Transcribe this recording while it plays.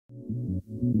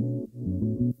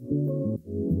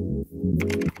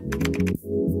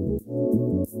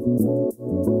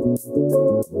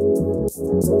Hello!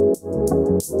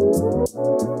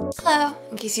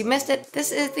 In case you missed it,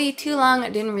 this is the Too Long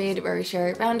Didn't Read where we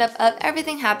share a roundup of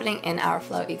everything happening in our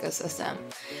Flow ecosystem.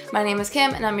 My name is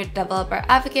Kim and I'm your developer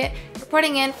advocate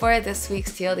reporting in for this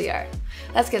week's TLDR.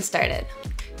 Let's get started.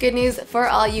 Good news for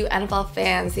all you NFL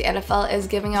fans, the NFL is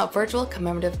giving out virtual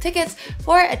commemorative tickets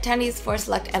for attendees for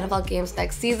select NFL games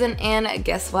next season, and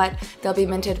guess what? They'll be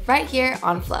minted right here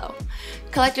on Flow.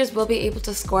 Collectors will be able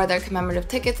to score their commemorative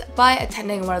tickets by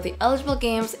attending one of the eligible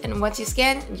games, and once you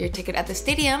scan your ticket at the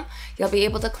stadium, you'll be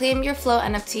able to claim your Flow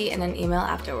NFT in an email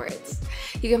afterwards.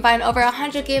 You can find over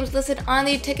 100 games listed on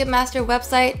the Ticketmaster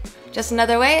website. Just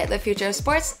another way the future of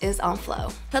sports is on Flow.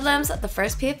 Hoodlums, the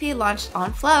first PFP launched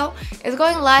on Flow, is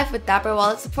going live with Dapper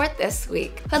wallet support this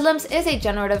week. Hoodlums is a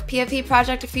generative PFP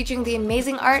project featuring the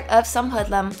amazing art of some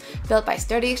hoodlum, built by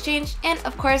Sturdy Exchange, and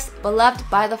of course, beloved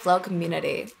by the Flow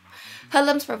community.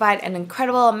 Hoodlums provide an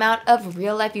incredible amount of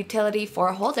real-life utility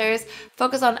for holders,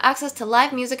 focused on access to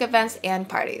live music events and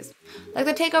parties, like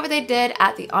the takeover they did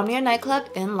at the Omnia nightclub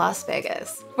in Las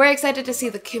Vegas. We're excited to see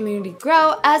the community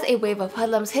grow as a wave of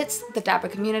hoodlums hits the Dapper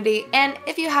community, and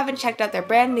if you haven't checked out their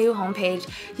brand new homepage,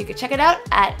 you can check it out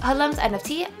at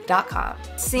hoodlumsnft.com.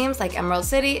 Seems like Emerald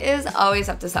City is always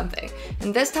up to something,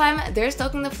 and this time they're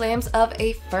stoking the flames of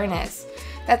a furnace.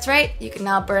 That's right, you can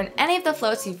now burn any of the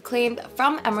floats you've claimed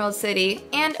from Emerald City,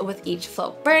 and with each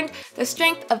float burned, the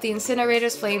strength of the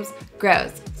Incinerator's flames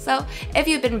grows. So if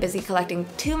you've been busy collecting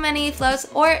too many floats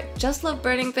or just love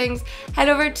burning things, head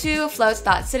over to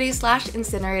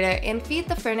floats.city/incinerator and feed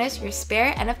the furnace your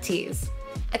spare NFTs.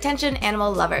 Attention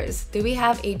animal lovers, do we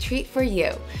have a treat for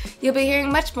you? You'll be hearing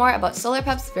much more about solar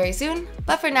pups very soon,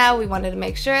 but for now we wanted to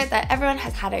make sure that everyone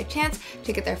has had a chance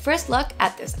to get their first look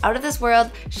at this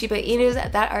out-of-this-world Shiba Inus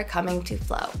that are coming to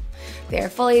Flow. They are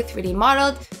fully 3D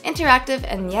modeled, interactive,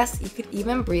 and yes, you could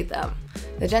even breed them.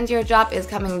 The Gen 0 drop is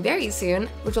coming very soon,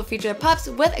 which will feature pups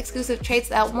with exclusive traits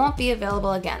that won't be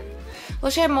available again.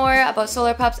 We'll share more about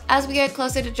solar pups as we get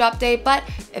closer to drop day, but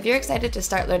if you're excited to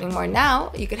start learning more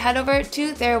now, you could head over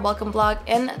to their welcome blog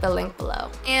in the link below.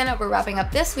 And we're wrapping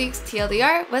up this week's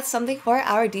TLDR with something for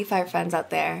our DeFi friends out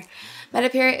there.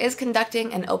 Metapier is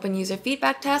conducting an open user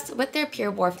feedback test with their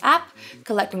Pure Wharf app,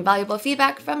 collecting valuable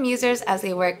feedback from users as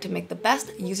they work to make the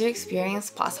best user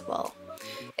experience possible.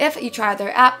 If you try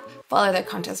their app, follow their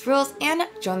contest rules, and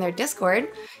join their Discord,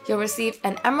 you'll receive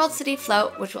an Emerald City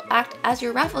float which will act as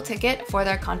your raffle ticket for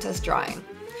their contest drawing.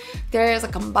 There is a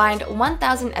combined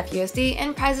 1,000 FUSD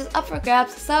in prizes up for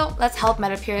grabs, so let's help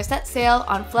Metapier set sail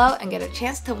on Flow and get a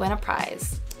chance to win a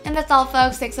prize. And that's all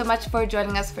folks, thanks so much for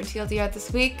joining us for TLDR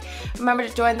this week. Remember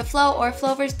to join the Flow or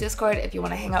Flowverse Discord if you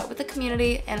want to hang out with the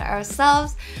community and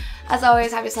ourselves. As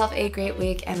always, have yourself a great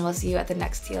week and we'll see you at the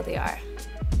next TLDR.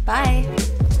 Bye!